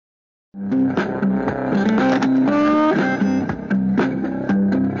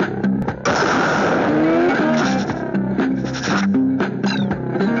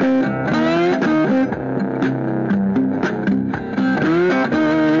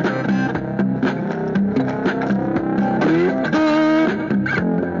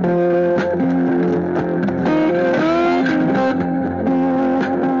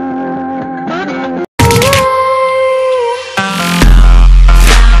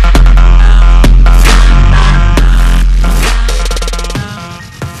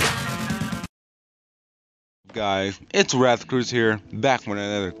Guys, it's Wrathcruise here, back with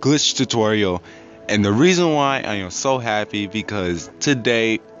another glitch tutorial. And the reason why I am so happy, because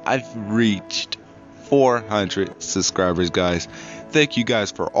today I've reached 400 subscribers, guys. Thank you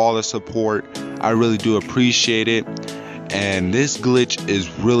guys for all the support. I really do appreciate it. And this glitch is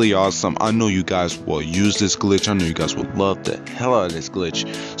really awesome. I know you guys will use this glitch. I know you guys will love the hell out of this glitch.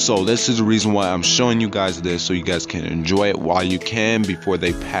 So this is the reason why I'm showing you guys this, so you guys can enjoy it while you can before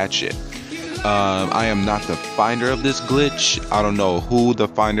they patch it. I am not the finder of this glitch. I don't know who the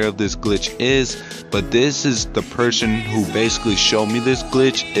finder of this glitch is, but this is the person who basically showed me this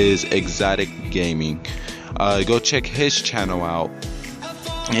glitch is Exotic Gaming. Go check his channel out,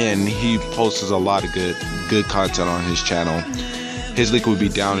 and he posts a lot of good content on his channel. His link will be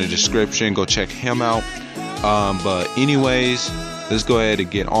down in the description. Go check him out. But anyways, let's go ahead and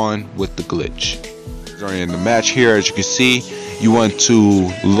get on with the glitch. We're in the match here. As you can see, you want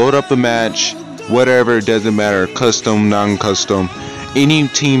to load up a match, whatever, it doesn't matter, custom, non-custom, any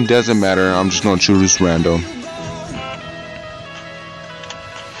team doesn't matter. I'm just gonna choose random.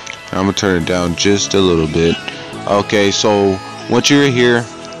 I'm gonna turn it down just a little bit. Okay, so once you're here,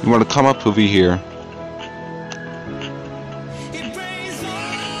 you want to come up over here.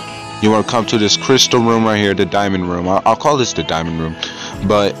 You want to come to this crystal room right here, the diamond room. I'll call this the diamond room.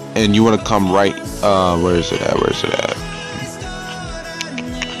 And you want to come right, where is it at? Where is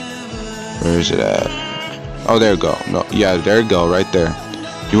it at? Oh, there you go. No, yeah, there you go, right there.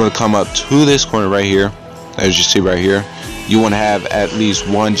 You want to come up to this corner right here, as you see right here. You want to have at least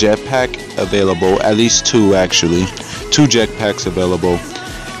one jetpack available, at least two actually, 2 jetpacks available,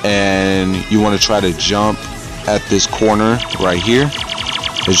 and you want to try to jump at this corner right here.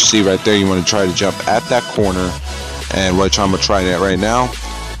 As you see right there, you want to try to jump at that corner, and I'm gonna try that right now.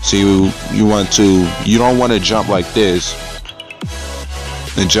 So you don't want to jump like this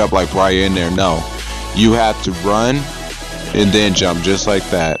and jump like right in there. No, you have to run and then jump just like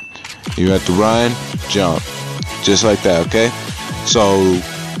that. You have to run, jump just like that. Okay, so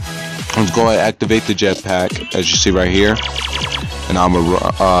let's go ahead and activate the jetpack, as you see right here. And I'm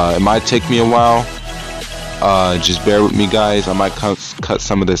gonna it might take me a while, just bear with me, guys. I might cut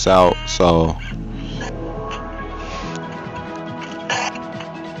some of this out. So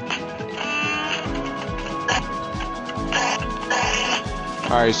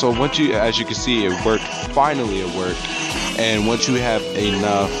alright, so once you, as you can see, it worked. Finally it worked. And once you have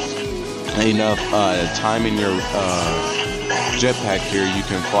enough time in your jetpack here, you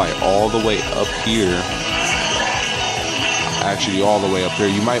can fly all the way up here. Actually, all the way up here.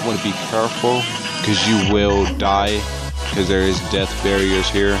 You might want to be careful, because you will die, because there is death barriers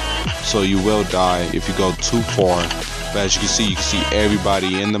here. So you will die if you go too far. But as you can see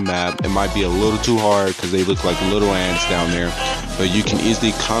everybody in the map. It might be a little too hard because they look like little ants down there, but you can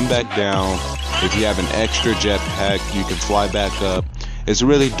easily come back down. If you have an extra jetpack, you can fly back up. It's a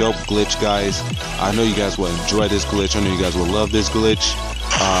really dope glitch, guys. I know you guys will enjoy this glitch. I know you guys will love this glitch.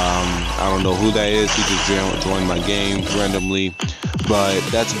 I don't know who that is. He just joined my game randomly. But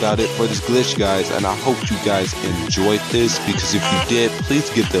that's about it for this glitch, guys, and I hope you guys enjoyed this, because if you did, please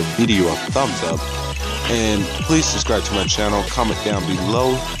give the video a thumbs up. And please subscribe to my channel, comment down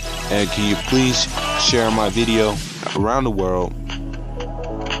below, and can you please share my video around the world.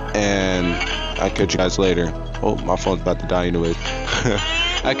 And I'll catch you guys later. Oh, my phone's about to die anyways.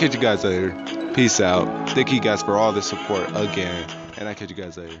 I'll catch you guys later. Peace out. Thank you guys for all the support again, and I'll catch you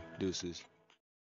guys later. Deuces.